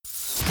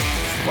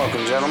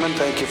Welcome, gentlemen.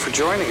 Thank you for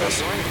joining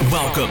us.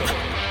 Welcome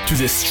to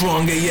the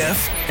Strong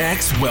AF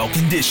X Well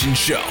Conditioned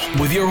Show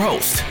with your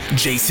host,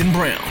 Jason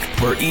Brown,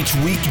 where each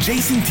week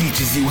Jason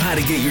teaches you how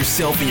to get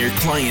yourself and your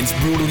clients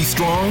brutally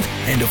strong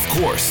and, of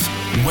course,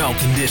 well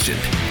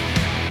conditioned.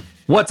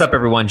 What's up,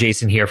 everyone?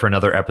 Jason here for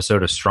another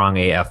episode of Strong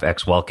AF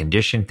X Well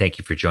Conditioned. Thank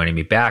you for joining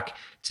me back.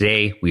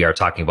 Today, we are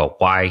talking about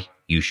why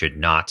you should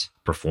not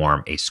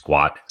perform a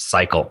squat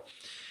cycle.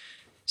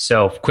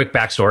 So, quick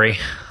backstory.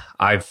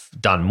 I've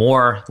done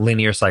more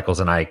linear cycles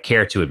than I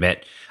care to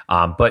admit.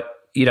 But,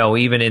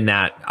 even in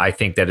that, I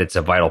think that it's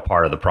a vital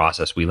part of the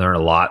process. We learn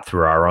a lot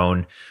through our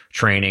own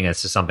training.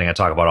 This is something I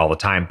talk about all the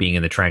time, being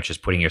in the trenches,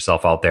 putting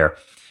yourself out there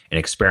and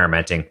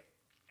experimenting.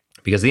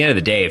 Because at the end of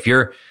the day, if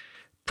you're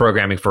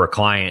programming for a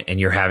client and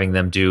you're having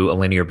them do a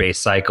linear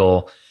based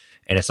cycle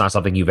and it's not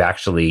something you've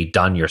actually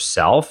done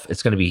yourself,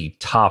 it's going to be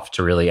tough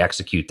to really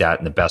execute that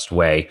in the best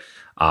way.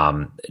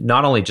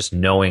 Not only just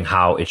knowing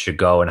how it should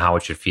go and how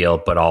it should feel,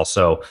 but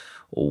also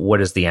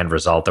what is the end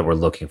result that we're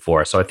looking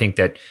for. So I think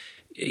that,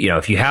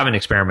 if you haven't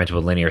experimented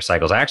with linear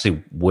cycles, I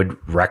actually would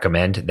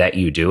recommend that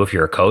you do if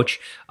you're a coach.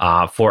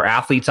 For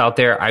athletes out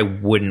there, I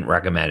wouldn't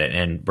recommend it.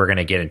 And we're going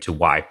to get into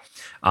why.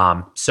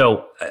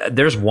 So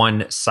there's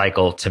one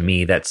cycle to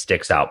me that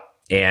sticks out.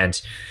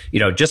 And,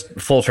 just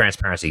full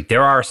transparency,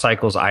 there are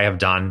cycles I have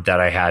done that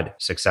I had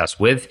success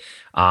with,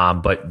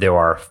 but there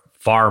are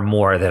far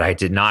more that I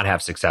did not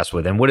have success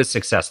with. And what does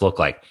success look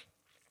like?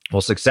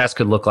 Well, success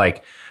could look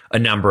like a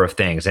number of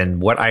things.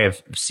 And what I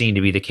have seen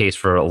to be the case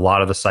for a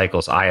lot of the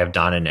cycles I have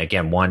done, and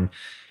again, one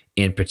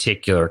in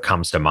particular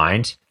comes to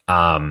mind,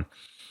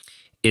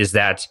 is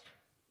that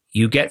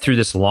you get through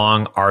this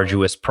long,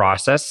 arduous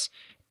process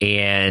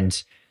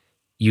and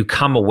you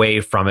come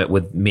away from it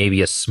with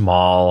maybe a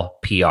small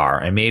PR,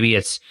 and maybe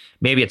it's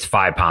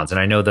 5 pounds. And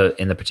I know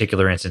in the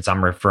particular instance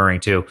I'm referring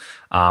to,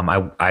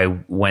 I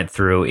went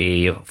through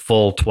a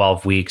full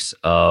 12 weeks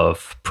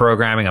of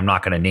programming. I'm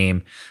not going to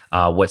name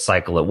what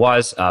cycle it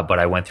was, but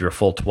I went through a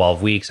full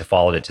 12 weeks. I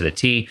followed it to the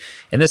T.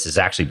 And this is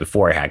actually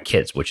before I had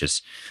kids, which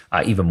is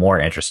even more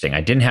interesting. I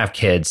didn't have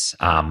kids.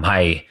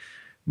 My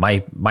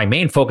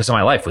main focus in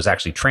my life was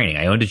actually training.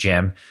 I owned a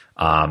gym.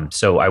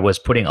 So I was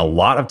putting a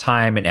lot of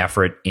time and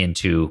effort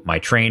into my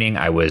training.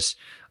 I was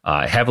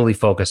heavily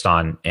focused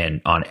on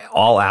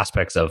all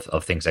aspects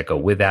of things that go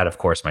with that. Of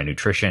course, my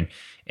nutrition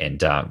and,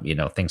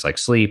 things like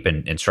sleep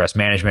and stress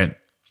management,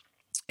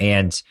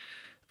 and,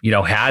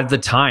 had the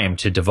time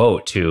to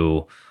devote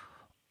to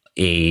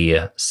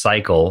a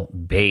cycle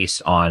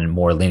based on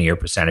more linear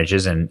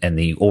percentages. And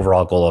the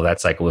overall goal of that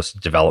cycle was to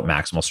develop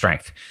maximal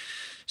strength.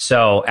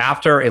 So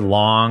after a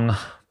long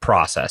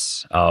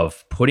process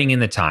of putting in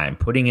the time,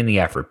 putting in the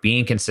effort,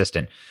 being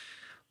consistent,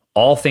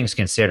 all things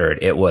considered,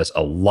 it was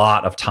a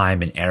lot of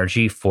time and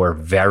energy for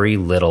very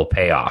little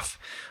payoff.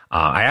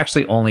 I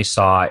actually only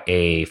saw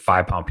a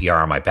 5-pound PR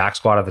on my back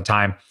squat at the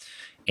time,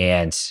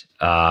 and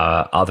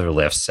other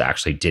lifts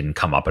actually didn't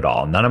come up at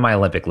all. None of my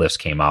Olympic lifts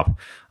came up.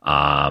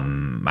 I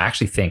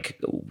actually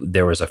think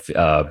there was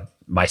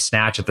my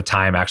snatch at the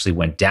time actually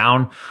went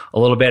down a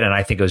little bit, and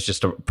I think it was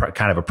just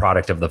kind of a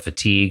product of the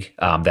fatigue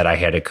that I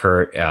had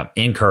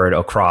incurred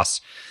across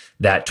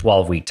that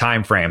 12-week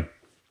time frame.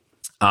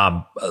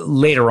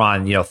 Later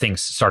on,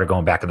 things started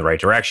going back in the right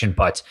direction,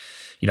 but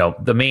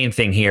the main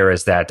thing here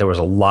is that there was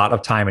a lot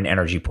of time and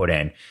energy put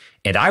in,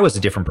 and I was a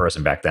different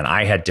person back then.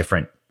 I had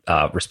different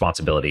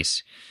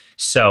responsibilities.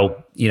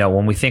 So,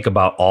 when we think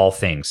about all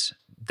things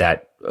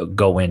that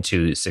go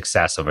into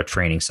success of a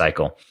training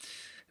cycle,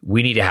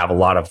 we need to have a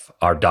lot of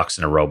our ducks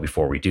in a row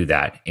before we do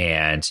that.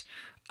 And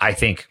I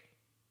think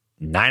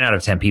 9 out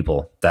of 10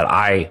 people that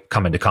I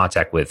come into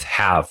contact with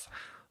have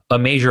a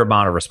major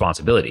amount of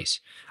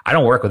responsibilities. I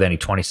don't work with any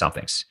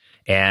 20-somethings.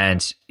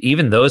 And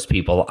even those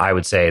people, I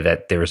would say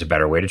that there is a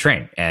better way to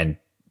train. And,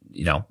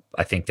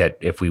 I think that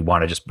if we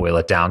want to just boil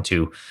it down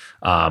to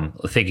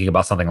thinking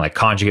about something like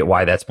conjugate,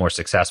 why that's more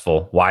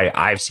successful, why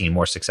I've seen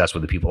more success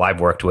with the people I've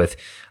worked with,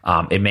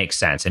 it makes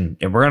sense. And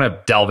we're going to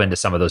delve into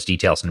some of those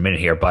details in a minute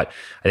here, but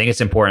I think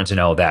it's important to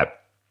know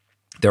that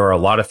there are a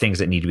lot of things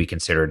that need to be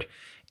considered.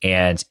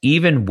 And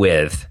even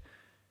with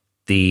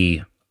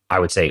the, I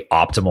would say,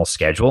 optimal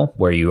schedule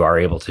where you are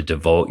able to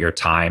devote your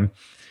time,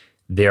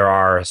 there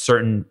are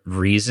certain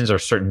reasons or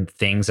certain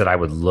things that I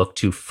would look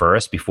to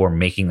first before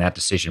making that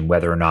decision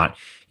whether or not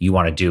you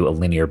want to do a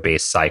linear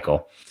based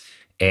cycle.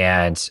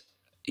 And,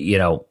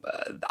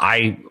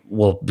 I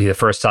will be the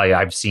first to tell you,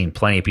 I've seen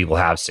plenty of people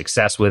have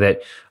success with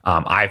it.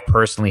 I've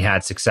personally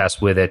had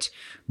success with it,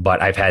 but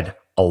I've had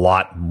a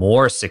lot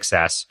more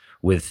success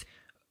with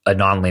a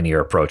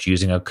nonlinear approach,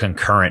 using a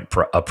concurrent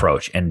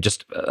approach, and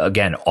just,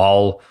 again,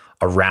 all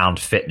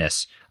around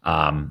fitness.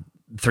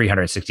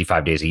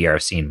 365 days a year,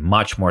 I've seen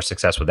much more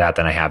success with that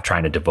than I have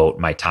trying to devote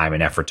my time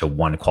and effort to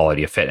one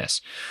quality of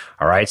fitness.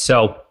 All right.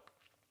 So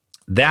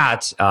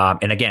that,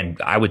 and again,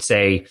 I would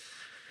say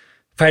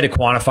if I had to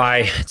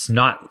quantify,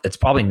 it's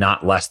probably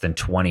not less than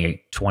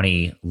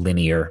 20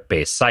 linear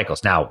based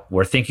cycles. Now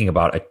we're thinking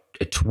about a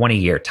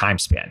 20-year time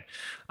span.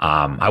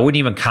 I wouldn't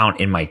even count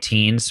in my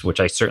teens, which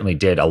I certainly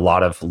did a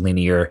lot of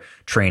linear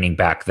training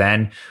back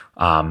then.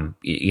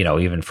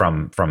 Even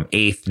from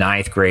eighth,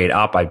 ninth grade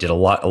up, I did a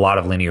lot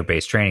of linear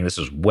based training. This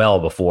was well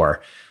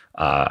before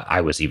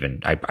I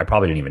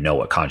probably didn't even know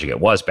what conjugate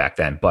was back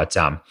then, but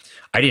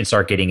I didn't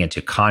start getting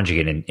into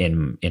conjugate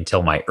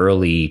until my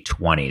early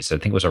 20s. I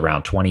think it was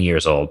around 20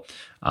 years old.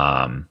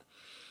 That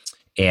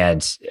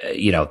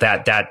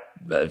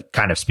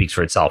kind of speaks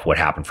for itself what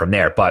happened from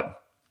there.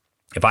 But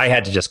if I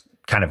had to just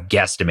kind of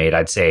guesstimate,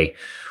 I'd say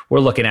we're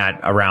looking at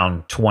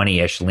around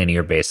 20-ish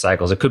linear based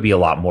cycles. It could be a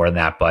lot more than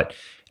that, but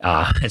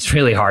it's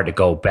really hard to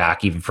go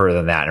back even further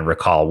than that and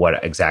recall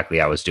what exactly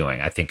I was doing.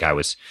 I think I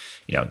was,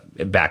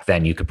 back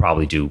then you could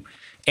probably do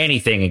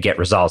anything and get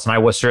results. And I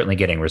was certainly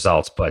getting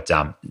results, but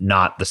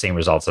not the same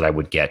results that I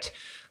would get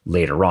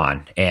later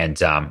on.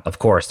 And of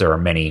course, there are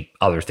many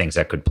other things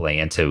that could play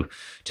into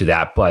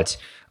that. But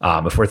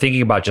if we're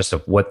thinking about just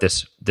what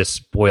this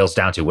boils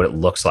down to, what it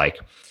looks like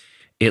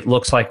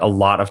a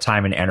lot of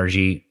time and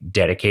energy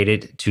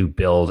dedicated to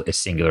build a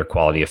singular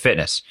quality of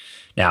fitness.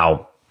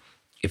 Now,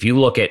 if you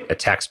look at a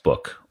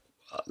textbook,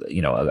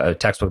 a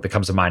textbook that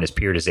comes to mind is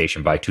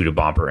Periodization by Tuda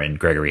Bomper and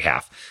Gregory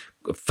Half.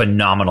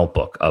 Phenomenal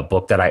book, a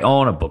book that I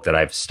own, a book that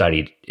I've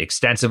studied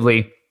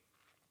extensively.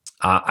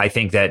 I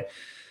think that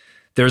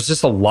there's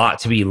just a lot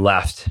to be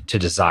left to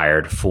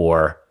desired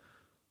for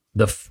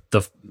the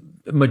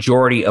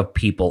majority of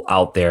people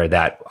out there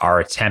that are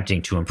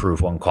attempting to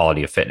improve one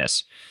quality of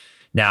fitness.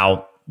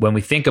 Now, when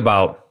we think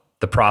about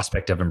the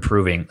prospect of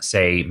improving,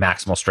 say,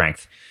 maximal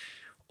strength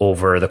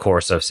over the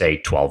course of, say,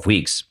 12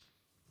 weeks,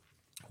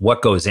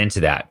 what goes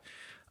into that?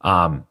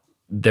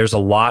 There's a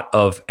lot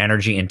of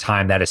energy and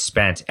time that is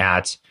spent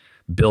at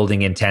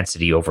building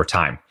intensity over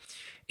time.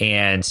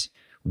 And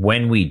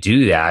when we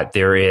do that,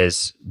 there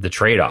is the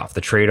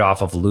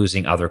trade-off of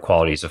losing other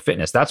qualities of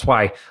fitness. That's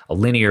why a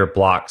linear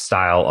block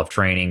style of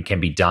training can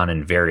be done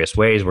in various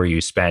ways, where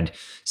you spend,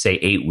 say,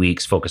 8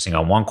 weeks focusing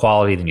on one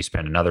quality, then you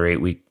spend another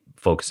 8 weeks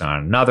focusing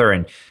on another,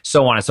 and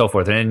so on and so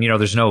forth. And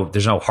there's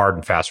no hard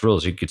and fast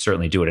rules. You could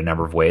certainly do it a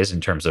number of ways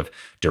in terms of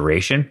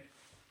duration.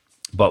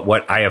 But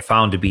what I have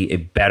found to be a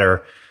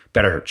better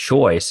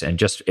choice, and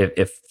just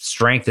if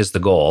strength is the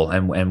goal,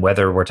 and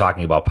whether we're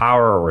talking about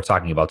power or we're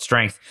talking about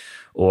strength,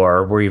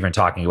 or we're even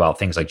talking about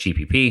things like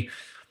GPP,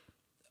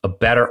 a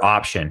better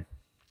option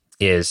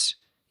is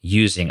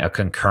using a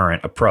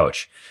concurrent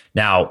approach.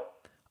 Now,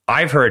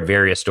 I've heard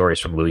various stories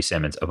from Louis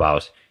Simmons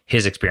about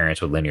his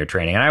experience with linear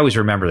training. And I always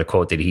remember the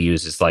quote that he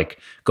uses, like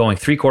going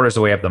 3/4 of the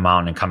way up the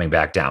mountain and coming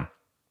back down.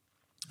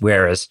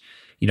 Whereas,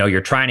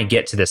 you're trying to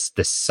get to this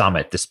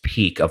summit, this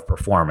peak of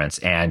performance.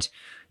 And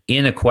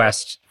in a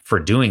quest for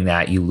doing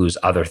that, you lose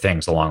other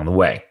things along the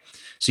way.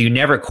 So you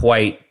never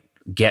quite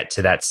get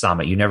to that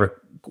summit. You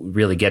never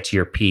really get to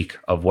your peak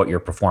of what your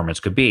performance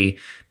could be,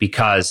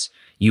 because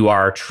you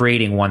are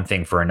trading one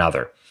thing for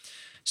another.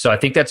 So I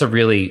think that's a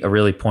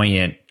really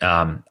poignant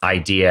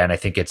idea, and I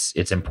think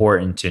it's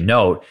important to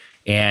note.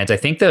 And I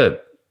think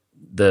the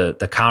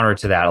counter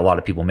to that a lot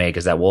of people make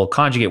is that, well,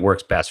 conjugate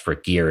works best for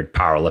geared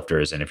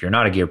powerlifters, and if you're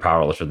not a geared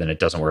powerlifter, then it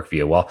doesn't work for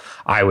you. Well,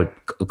 I would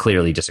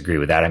clearly disagree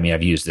with that. I mean,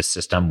 I've used this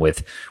system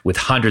with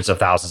hundreds of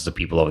thousands of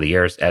people over the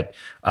years. At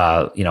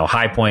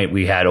High Point,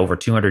 we had over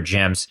 200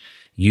 gyms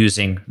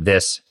using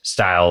this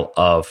style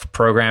of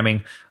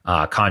programming,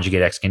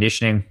 conjugate X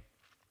conditioning.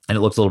 And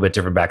it looked a little bit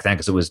different back then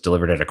because it was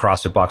delivered at a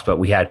CrossFit box, but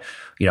we had,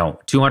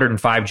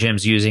 205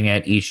 gyms using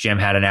it. Each gym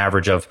had an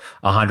average of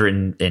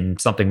 100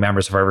 and something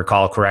members, if I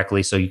recall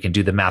correctly. So you can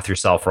do the math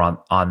yourself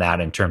on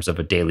that in terms of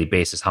a daily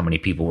basis, how many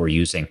people were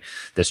using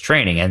this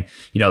training. And,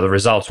 the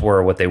results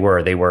were what they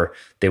were. They were,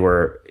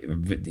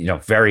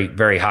 very,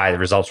 very high. The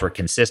results were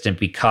consistent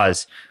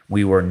because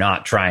we were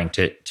not trying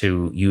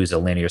to use a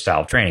linear style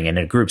of training. And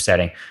in a group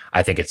setting,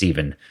 I think it's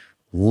even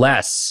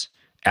less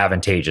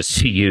advantageous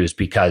to use,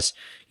 because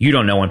you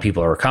don't know when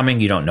people are coming.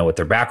 You don't know what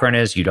their background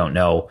is. You don't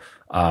know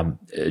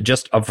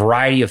just a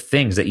variety of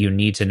things that you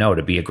need to know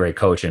to be a great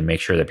coach and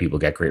make sure that people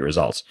get great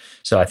results.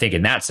 So I think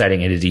in that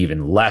setting, it is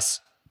even less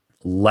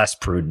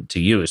prudent to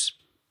use,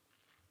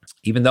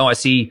 even though I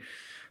see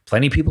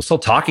plenty of people still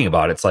talking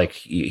about it. It's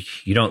like,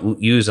 you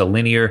don't use a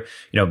linear,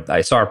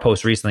 I saw a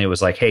post recently. It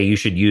was like, hey, you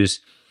should use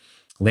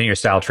linear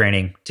style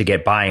training to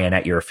get buy-in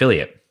at your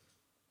affiliate.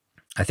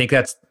 I think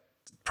that's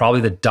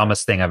probably the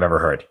dumbest thing I've ever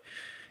heard.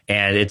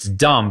 And it's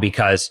dumb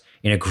because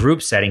in a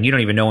group setting, you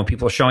don't even know when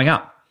people are showing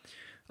up.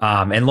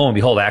 And lo and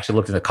behold, I actually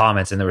looked in the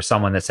comments and there was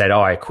someone that said,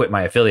 oh, I quit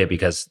my affiliate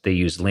because they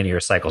use linear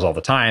cycles all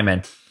the time.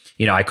 And,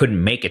 I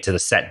couldn't make it to the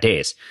set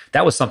days.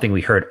 That was something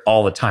we heard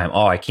all the time.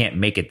 Oh, I can't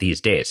make it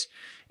these days.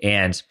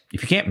 And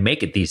if you can't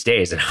make it these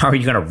days, then how are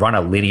you going to run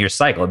a linear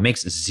cycle? It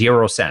makes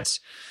zero sense.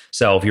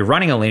 So if you're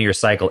running a linear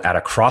cycle at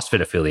a CrossFit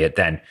affiliate,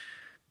 then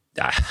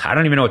I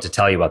don't even know what to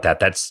tell you about that.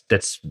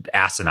 That's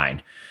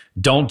asinine.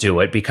 Don't do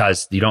it,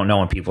 because you don't know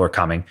when people are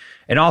coming.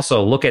 And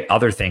also look at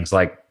other things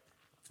like,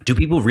 do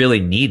people really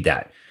need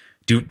that?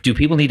 Do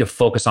people need to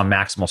focus on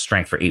maximal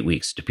strength for 8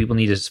 weeks? Do people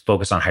need to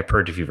focus on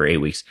hypertrophy for 8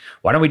 weeks?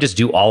 Why don't we just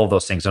do all of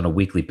those things on a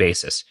weekly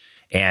basis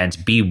and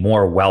be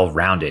more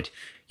well-rounded?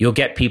 you'll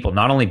get people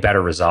not only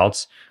better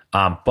results,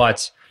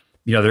 but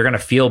they're going to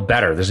feel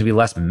better. There's going to be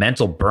less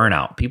mental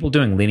burnout. People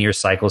doing linear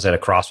cycles at a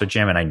CrossFit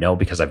gym, and I know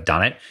because I've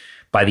done it,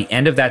 by the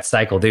end of that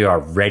cycle, they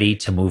are ready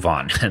to move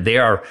on. They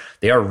are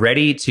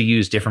ready to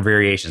use different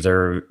variations.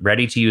 They're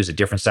ready to use a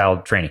different style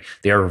of training.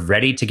 They are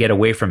ready to get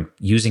away from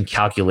using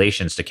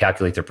calculations to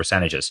calculate their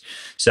percentages.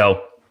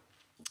 So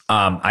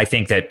I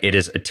think that it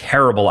is a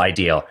terrible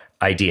idea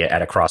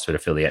at a CrossFit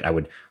affiliate. I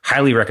would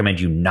highly recommend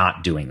you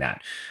not doing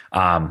that.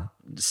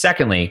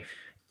 Secondly,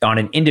 on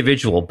an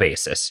individual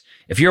basis,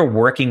 if you're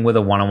working with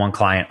a one-on-one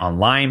client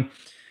online,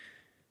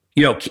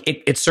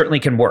 it certainly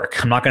can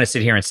work. I'm not going to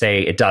sit here and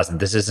say it doesn't.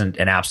 This isn't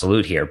an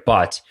absolute here,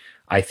 but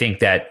I think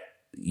that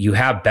you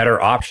have better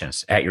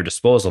options at your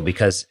disposal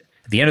because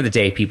at the end of the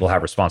day, people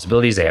have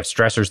responsibilities, they have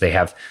stressors, they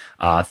have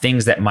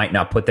things that might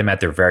not put them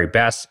at their very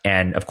best.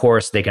 And of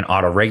course, they can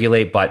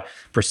auto-regulate, but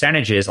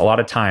percentages, a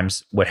lot of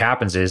times what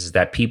happens is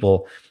that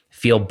people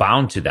feel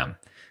bound to them.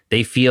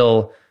 They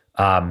feel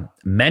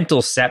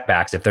mental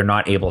setbacks if they're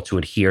not able to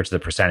adhere to the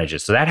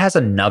percentages. So that has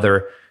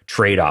another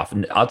trade-off.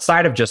 And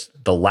outside of just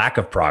the lack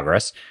of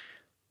progress,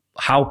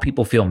 how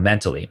people feel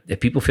mentally. If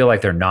people feel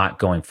like they're not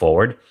going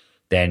forward,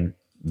 then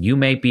you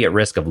may be at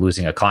risk of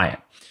losing a client.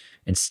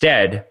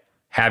 Instead,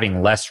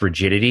 having less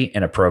rigidity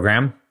in a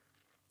program,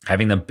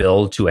 having them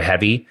build to a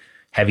heavy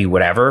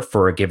whatever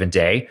for a given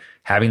day,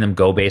 having them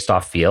go based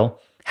off feel,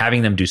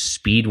 having them do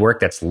speed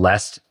work that's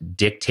less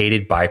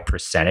dictated by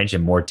percentage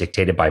and more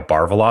dictated by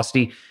bar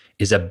velocity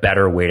is a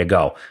better way to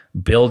go.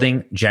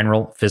 Building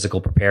general physical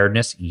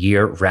preparedness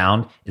year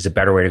round is a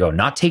better way to go.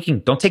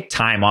 Don't take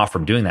time off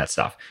from doing that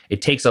stuff.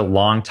 It takes a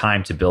long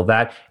time to build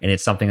that, and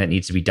it's something that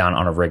needs to be done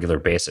on a regular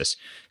basis.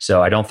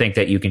 So I don't think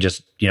that you can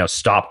just,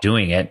 stop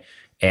doing it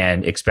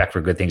and expect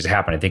for good things to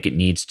happen. I think it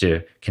needs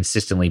to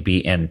consistently be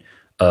in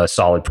a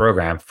solid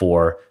program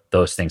for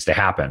those things to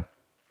happen.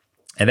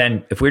 And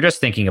then if we're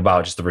just thinking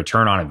about just the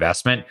return on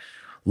investment,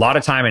 a lot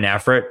of time and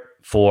effort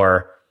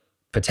for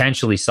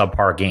potentially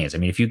subpar gains. I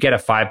mean, if you get a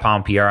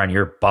 5-pound PR and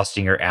you're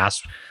busting your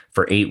ass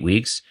for 8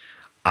 weeks,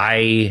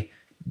 I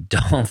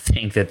don't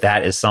think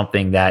that is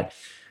something that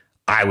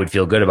I would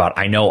feel good about.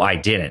 I know I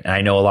didn't. And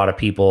I know a lot of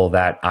people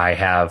that I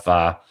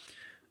have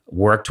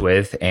worked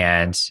with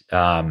and,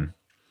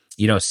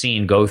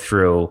 seen go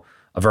through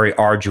a very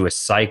arduous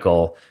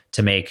cycle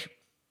to make,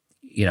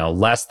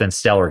 less than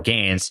stellar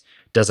gains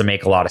doesn't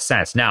make a lot of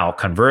sense. Now,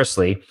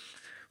 conversely,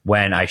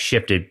 when I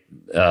shifted,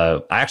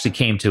 I actually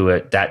came to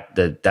it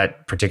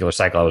that particular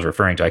cycle I was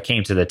referring to. I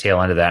came to the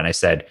tail end of that, and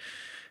I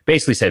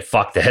basically said,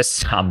 "Fuck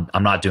this! I'm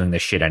not doing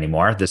this shit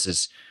anymore. This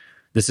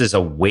is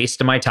a waste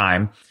of my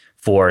time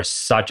for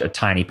such a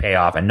tiny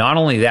payoff." And not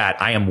only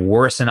that, I am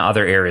worse in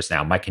other areas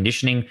now. My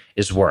conditioning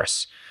is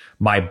worse.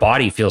 My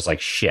body feels like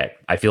shit.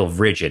 I feel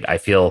rigid. I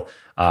feel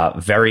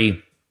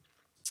very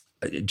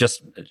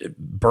just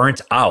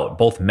burnt out,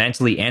 both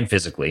mentally and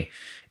physically.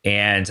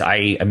 And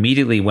I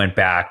immediately went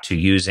back to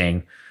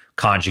using my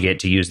conjugate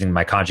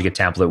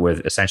template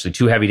with essentially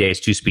 2 heavy days,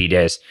 2 speed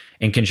days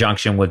in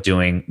conjunction with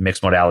doing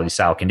mixed modality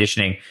style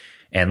conditioning.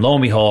 And lo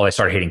and behold, I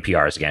started hitting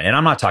PRs again. And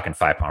I'm not talking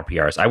 5-pound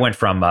PRs. I went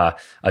from a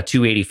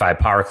 285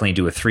 power clean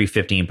to a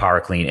 315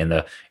 power clean in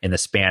the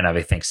span of,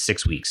 I think,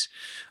 6 weeks.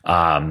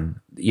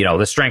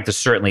 The strength is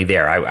certainly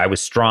there. I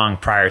was strong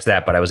prior to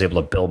that, but I was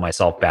able to build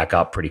myself back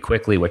up pretty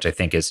quickly, which I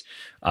think is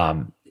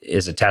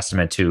a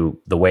testament to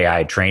the way I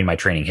had trained, my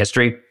training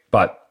history.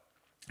 But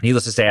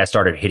needless to say, I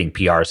started hitting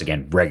PRs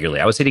again regularly.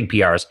 I was hitting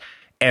PRs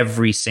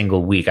every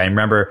single week. I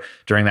remember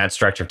during that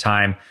stretch of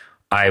time,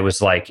 I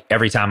was like,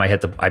 every time I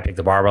picked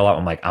the barbell up,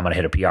 I'm like, I'm going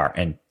to hit a PR.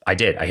 And I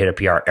did. I hit a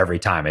PR every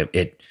time.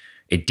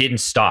 It didn't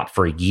stop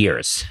for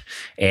years.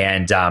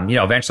 And,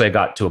 eventually I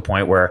got to a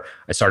point where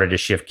I started to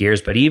shift gears.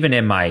 But even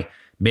in my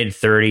mid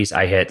 30s,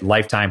 I hit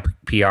lifetime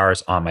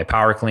PRs on my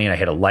power clean. I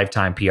hit a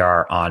lifetime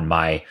PR on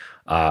my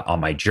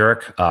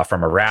jerk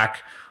from a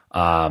rack,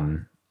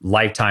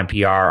 lifetime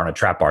PR on a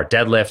trap bar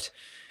deadlift.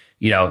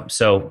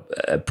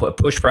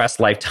 Push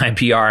press, lifetime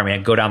PR. I mean, I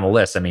go down the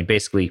list. I mean,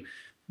 basically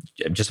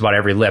just about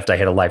every lift I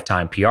hit a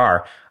lifetime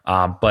PR.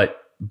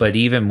 But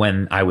even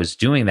when I was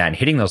doing that and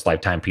hitting those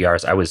lifetime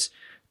PRs, I was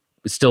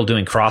still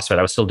doing CrossFit.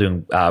 I was still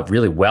doing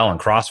really well in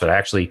CrossFit. I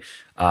actually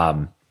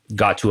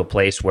got to a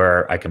place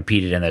where I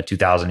competed in the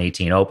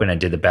 2018 Open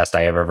and did the best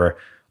I've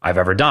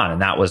ever done.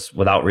 And that was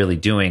without really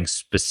doing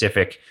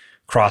specific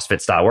CrossFit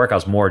style work. I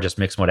was more just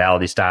mixed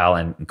modality style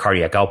and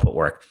cardiac output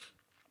work.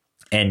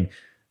 And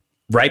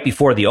right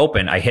before the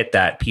Open, I hit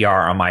that PR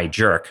on my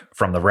jerk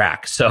from the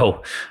rack.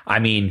 So, I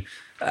mean,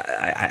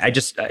 I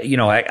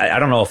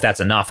don't know if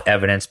that's enough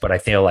evidence, but I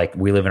feel like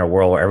we live in a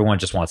world where everyone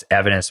just wants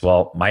evidence.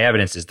 Well, my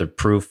evidence is the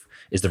proof,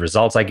 is the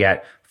results I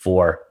get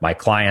for my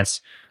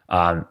clients.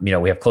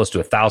 We have close to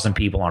 1,000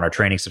 people on our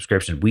training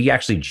subscription. We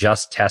actually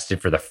just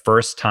tested for the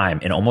first time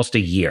in almost a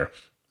year,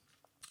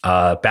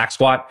 back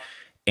squat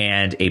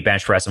and a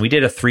bench press. And we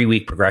did a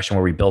 3-week progression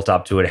where we built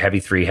up to it, a heavy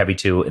 3, heavy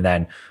 2, and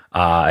then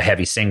a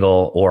heavy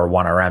single or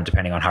 1RM,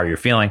 depending on how you're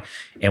feeling.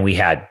 And we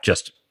had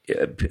just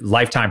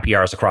lifetime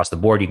PRs across the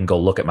board. You can go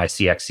look at my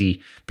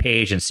CXC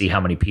page and see how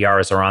many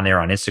PRs are on there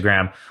on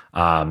Instagram.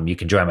 You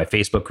can join my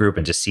Facebook group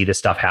and just see this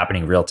stuff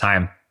happening real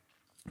time.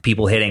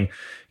 People hitting,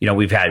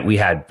 we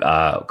had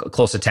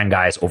close to 10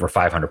 guys over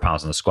 500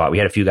 pounds in the squat. We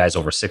had a few guys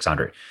over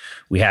 600.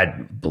 We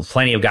had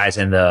plenty of guys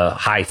in the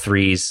high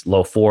 3s,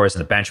 low 4s in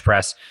the bench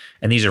press.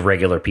 And these are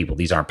regular people.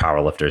 These aren't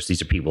power lifters.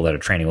 These are people that are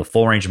training with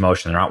full range of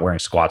motion. They're not wearing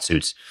squat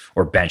suits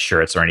or bench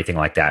shirts or anything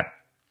like that.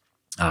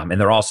 And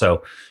they're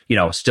also,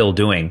 still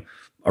doing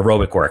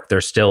aerobic work. They're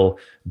still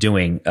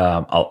doing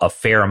a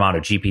fair amount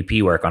of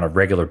GPP work on a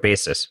regular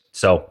basis.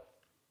 So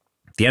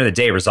at the end of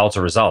the day, results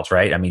are results,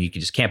 right? I mean, you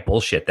just can't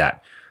bullshit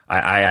that.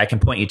 I can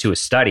point you to a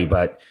study,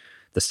 but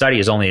the study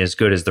is only as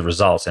good as the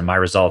results, and my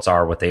results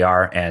are what they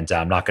are. And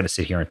I'm not going to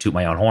sit here and toot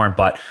my own horn,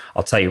 but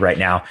I'll tell you right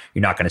now,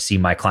 you're not going to see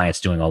my clients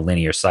doing a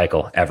linear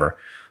cycle ever.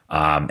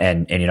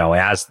 And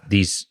as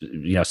these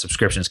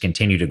subscriptions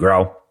continue to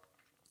grow,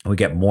 we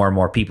get more and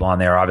more people on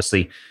there.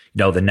 Obviously,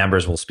 the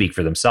numbers will speak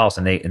for themselves,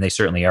 and they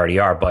certainly already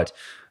are. But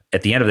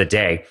at the end of the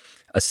day,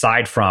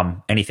 aside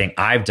from anything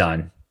I've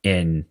done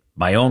in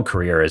my own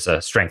career as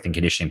a strength and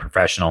conditioning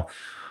professional,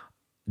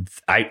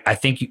 I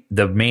think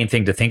the main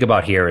thing to think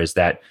about here is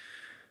that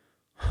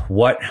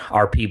what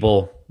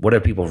do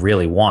people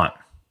really want?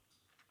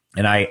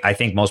 And I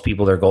think most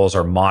people, their goals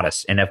are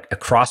modest. And a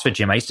CrossFit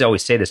gym, I used to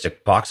always say this to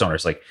box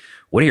owners, like,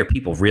 what do your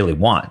people really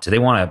want? Do they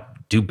want to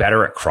do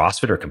better at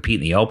CrossFit or compete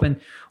in the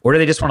open? Or do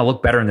they just want to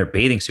look better in their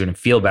bathing suit and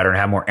feel better and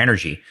have more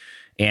energy?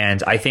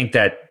 And I think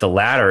that the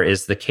latter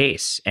is the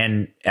case.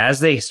 And as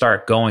they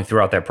start going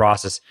throughout that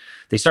process,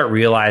 they start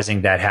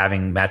realizing that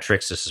having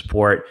metrics to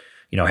support,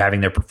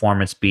 having their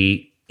performance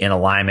be in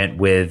alignment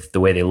with the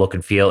way they look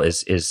and feel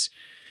is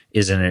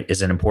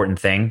an important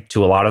thing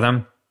to a lot of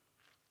them.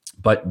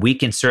 But we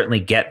can certainly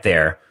get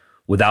there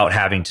without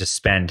having to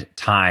spend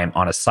time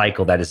on a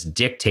cycle that is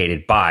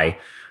dictated by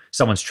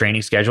someone's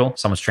training schedule,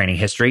 someone's training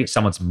history,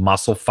 someone's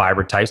muscle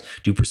fiber types.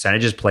 Do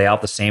percentages play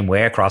out the same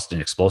way across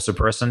an explosive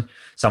person?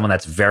 Someone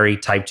that's very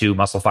type 2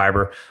 muscle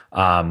fiber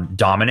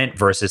dominant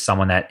versus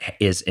someone that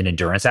is an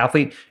endurance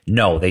athlete?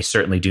 No, they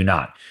certainly do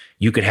not.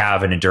 You could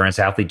have an endurance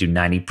athlete do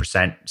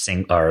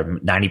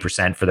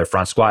 90% for their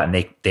front squat,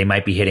 and they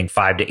might be hitting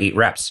 5 to 8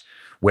 reps.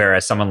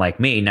 Whereas someone like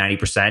me,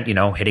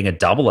 90%, hitting a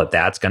double at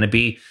that's going to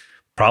be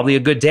probably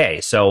a good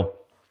day. So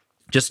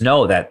just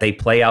know that they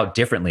play out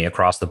differently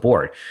across the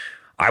board.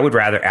 I would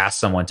rather ask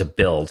someone to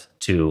build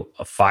to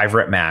a 5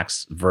 rep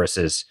max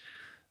versus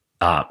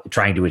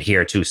trying to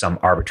adhere to some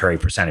arbitrary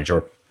percentage.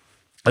 Or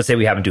let's say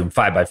we have them doing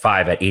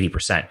 5x5 at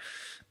 80%.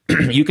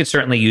 You could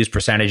certainly use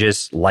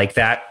percentages like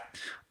that.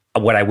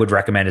 What I would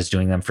recommend is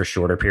doing them for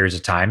shorter periods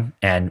of time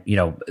and,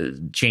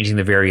 changing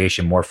the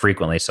variation more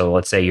frequently. So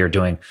let's say you're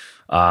doing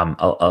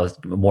a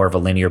more of a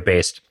linear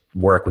based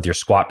work with your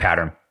squat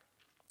pattern.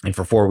 And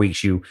for 4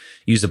 weeks, you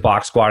use a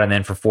box squat. And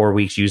then for 4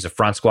 weeks, you use a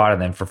front squat.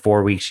 And then for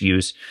 4 weeks, you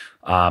use,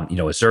 a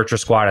Zercher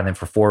squat. And then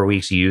for 4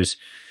 weeks, you use,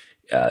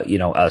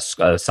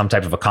 some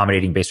type of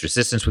accommodating based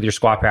resistance with your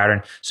squat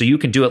pattern. So you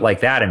can do it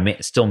like that and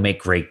still make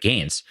great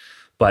gains.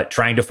 But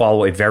trying to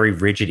follow a very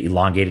rigid,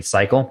 elongated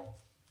cycle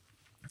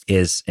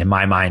is, in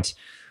my mind,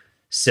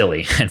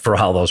 silly, and for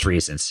all those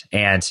reasons.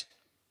 And,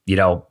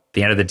 at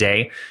the end of the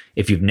day,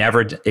 if you've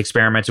never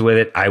experimented with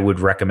it, I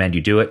would recommend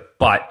you do it.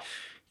 But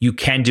you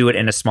can do it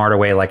in a smarter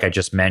way, like I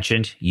just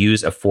mentioned.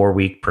 Use a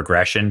 4-week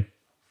progression.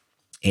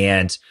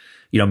 And,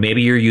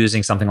 maybe you're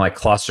using something like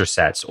cluster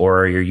sets,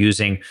 or you're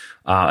using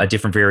a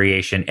different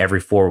variation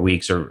every 4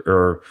 weeks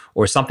or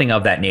something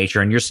of that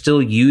nature. And you're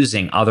still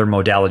using other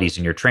modalities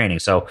in your training.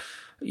 So,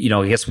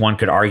 I guess one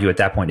could argue at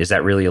that point, is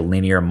that really a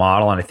linear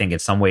model? And I think in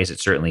some ways it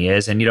certainly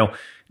is. And,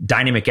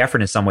 dynamic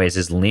effort in some ways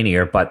is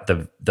linear, but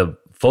the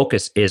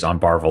focus is on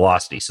bar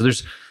velocity. So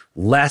there's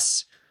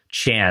less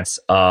chance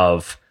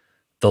of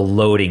the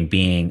loading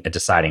being a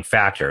deciding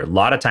factor. A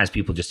lot of times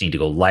people just need to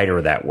go lighter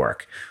with that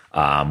work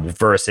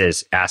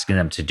versus asking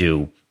them to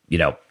do,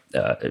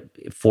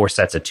 4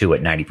 sets of 2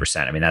 at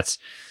 90%. I mean,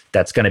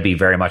 that's going to be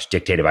very much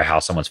dictated by how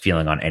someone's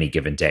feeling on any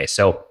given day.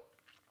 So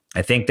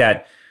I think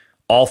that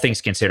all things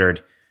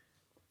considered,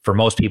 for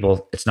most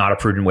people, it's not a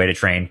prudent way to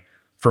train.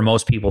 For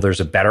most people, there's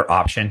a better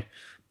option.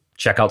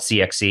 Check out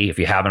CXC if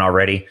you haven't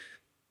already.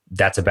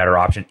 That's a better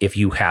option if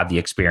you have the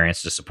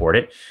experience to support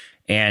it.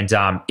 And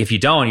if you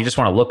don't, you just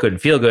want to look good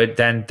and feel good,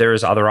 then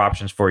there's other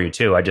options for you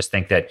too. I just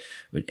think that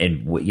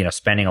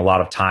spending a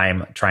lot of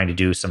time trying to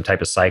do some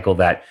type of cycle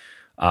that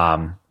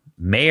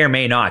may or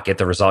may not get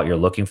the result you're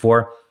looking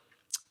for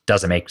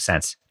doesn't make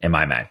sense in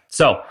my mind.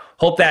 So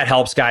hope that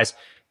helps, guys.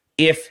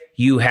 If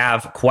you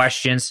have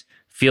questions,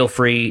 feel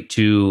free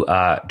to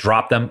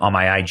drop them on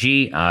my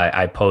IG.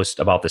 I post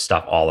about this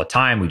stuff all the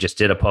time. We just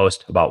did a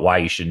post about why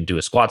you shouldn't do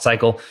a squat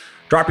cycle.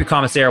 Drop your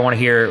comments there. I want to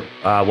hear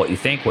what you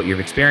think, what you've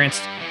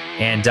experienced,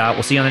 and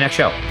we'll see you on the next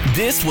show.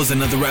 This was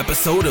another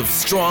episode of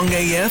Strong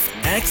AF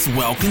X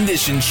Well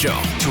Conditioned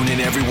Show. Tune in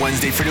every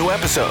Wednesday for new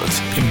episodes,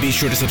 and be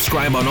sure to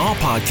subscribe on all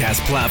podcast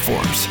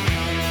platforms.